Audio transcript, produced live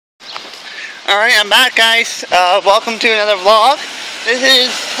Alright, I'm back, guys. Welcome to another vlog. This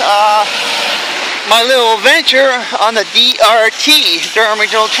is my little adventure on the DRT, Durham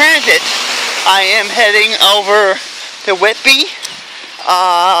Regional Transit. I am heading over to Whitby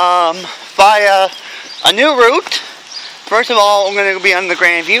via a new route. First of all, I'm going to be on the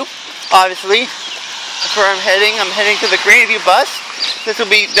Grandview, obviously. That's where I'm heading. I'm heading to the Grandview bus. This will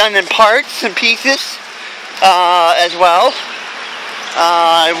be done in parts and pieces as well.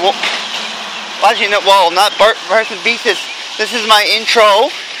 Actually, no, well, not parts and pieces. This is my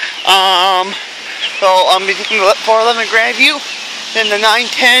intro. So I'm be taking the 411 Grandview, then the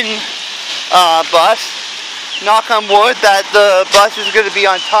 910 bus. Knock on wood that the bus is going to be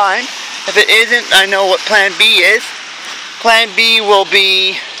on time. If it isn't, I know what Plan B is. Plan B will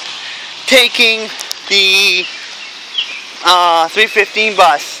be taking the 315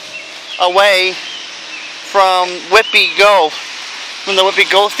 bus away from Whitby Go, from the Whitby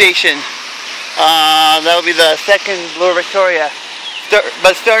Go station. That will be the second Bloor Victoria.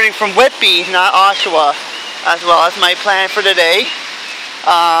 But starting from Whitby, not Oshawa, as well. That's my plan for today.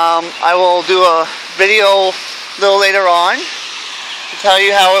 I will do a video a little later on to tell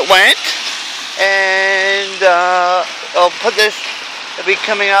you how it went. And I'll put this, it'll be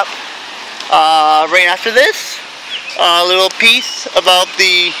coming up right after this. A little piece about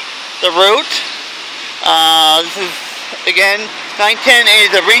the route. This is, again, 910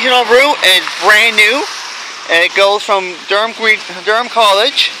 is a regional route, and it's brand new. And it goes from Durham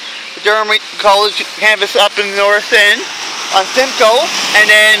College, the Durham College campus up in the north end on Simcoe, and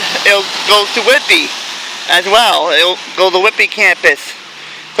then it goes to Whitby as well. It'll go to the Whitby campus,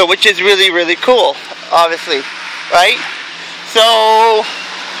 so which is really, really cool, obviously, right? So,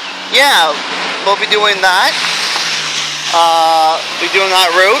 yeah, we'll be doing that. We'll be doing that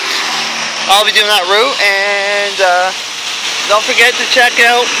route. I'll be doing that route, and don't forget to check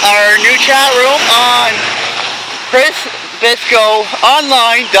out our new chat room on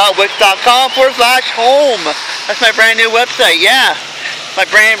chrisbiscoonline.wix.com/home. That's my brand new website, yeah. My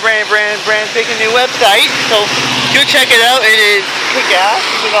brand spanking new website. So do check it out. It is kick-ass.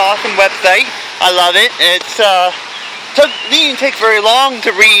 It's an awesome website. I love it. It's didn't take very long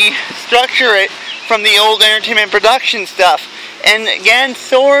to restructure it from the old entertainment production stuff. And again,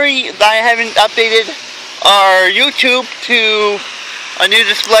 sorry that I haven't updated our YouTube to a new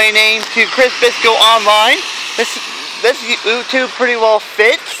display name to Chris Bisco Online. This YouTube pretty well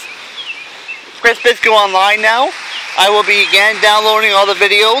fits Chris Bisco Online now. I will be again downloading all the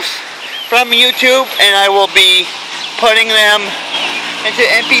videos from YouTube, and I will be putting them into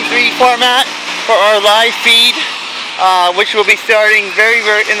MP3 format for our live feed, which will be starting very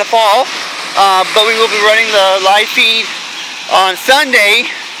in the fall. But we will be running the live feed on Sunday.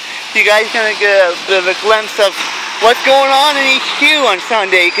 You guys are gonna get a bit of a glimpse of what's going on in HQ on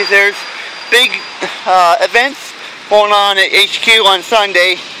Sunday, because there's big events going on at HQ on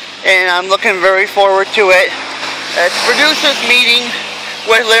Sunday, and I'm looking very forward to it. It's producers meeting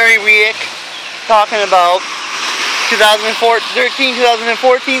with Larry Riek, talking about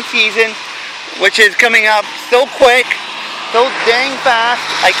 2013-2014 season, which is coming up so quick, so dang fast.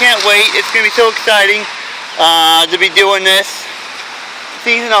 I can't wait. It's gonna be so exciting to be doing this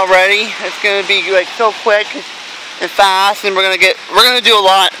season already. It's gonna be like so quick and fast, and we're gonna do a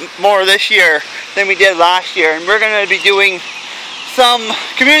lot more this year than we did last year, and we're gonna be doing some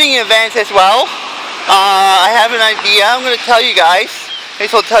community events as well. I have an idea. I'm gonna tell you guys. I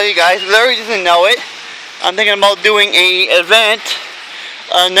guess I'll tell you guys. Larry doesn't know it. I'm thinking about doing a event,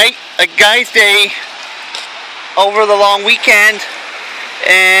 a guys' day over the long weekend,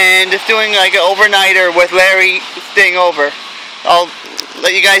 and just doing like an overnighter with Larry staying over. I'll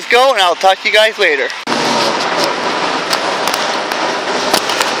let you guys go, and I'll talk to you guys later.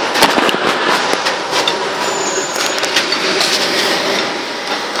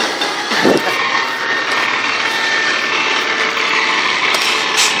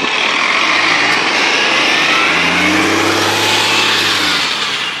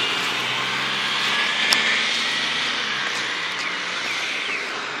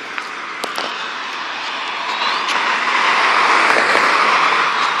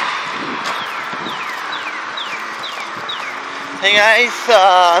 Hey guys,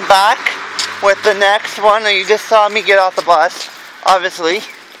 I'm back with the next one. You just saw me get off the bus, obviously.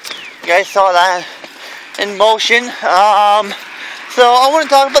 You guys saw that in motion. So I want to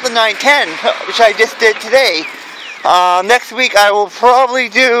talk about the 910, which I just did today. Next week I will probably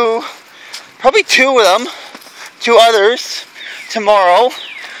do two of them, two others tomorrow.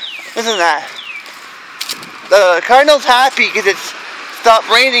 Listen to that. The Cardinals happy because it's stopped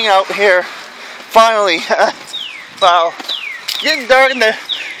raining out here finally. Wow. Getting dark in the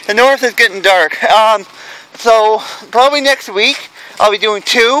The north is getting dark. So probably next week I'll be doing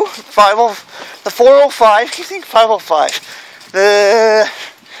the 405. I keep thinking 505. The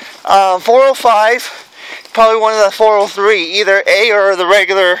 405, probably one of the 403, either A or the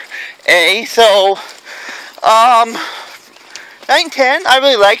regular A. So 910, I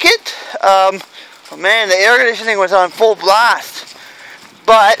really like it. Man, the air conditioning was on full blast.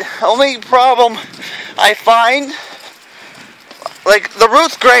 But only problem I find, like, the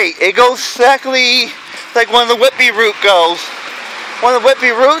route's great. It goes exactly like one of the Whitby route goes. One of the Whitby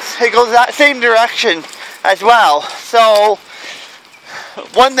routes, it goes that same direction as well. So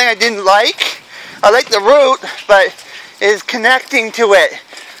one thing I didn't like, I like the route, but is connecting to it,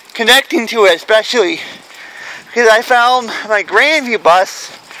 especially because I found my Grandview bus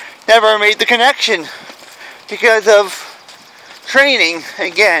never made the connection because of training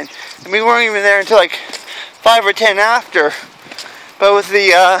again. And we weren't even there until like 5 or 10 after. But with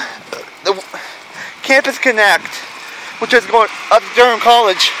the Campus Connect, which is going up to Durham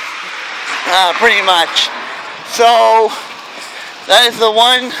College, pretty much. So that is the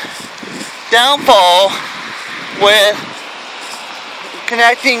one downfall with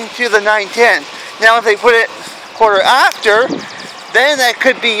connecting to the 910. Now if they put it quarter after, then that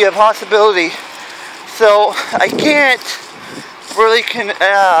could be a possibility. So I can't really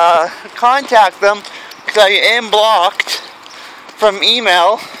contact them because I am blocked from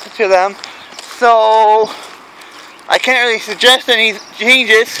email to them. So I can't really suggest any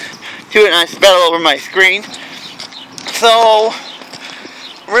changes to it, and I spell over my screen. So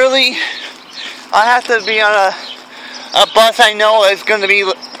really, I have to be on a bus I know is going to be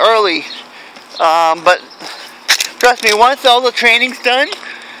early. But trust me, once all the training's done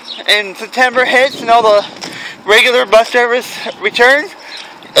and September hits and all the regular bus service returns,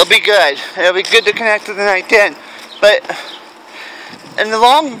 it'll be good. It'll be good to connect to the 910. But in the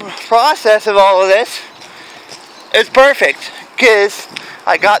long process of all of this, it's perfect because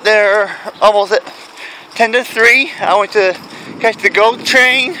I got there almost at 10 to 3. I went to catch the GO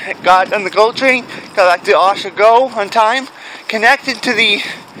train, got on the GO train, got back to Oshawa Go on time, connected to the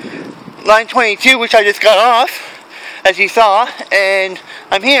line 22, which I just got off, as you saw, and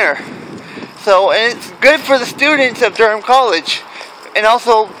I'm here. So, and it's good for the students of Durham College, and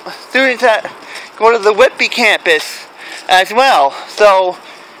also students that go to the Whitby campus as well. So,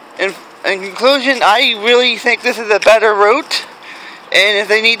 in conclusion, I really think this is a better route, and if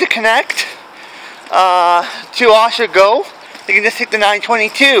they need to connect to Oshawa Go, they can just take the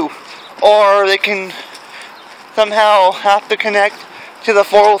 922, or they can somehow have to connect to the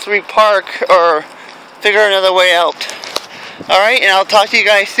 403 Park, or figure another way out. Alright, and I'll talk to you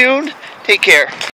guys soon. Take care.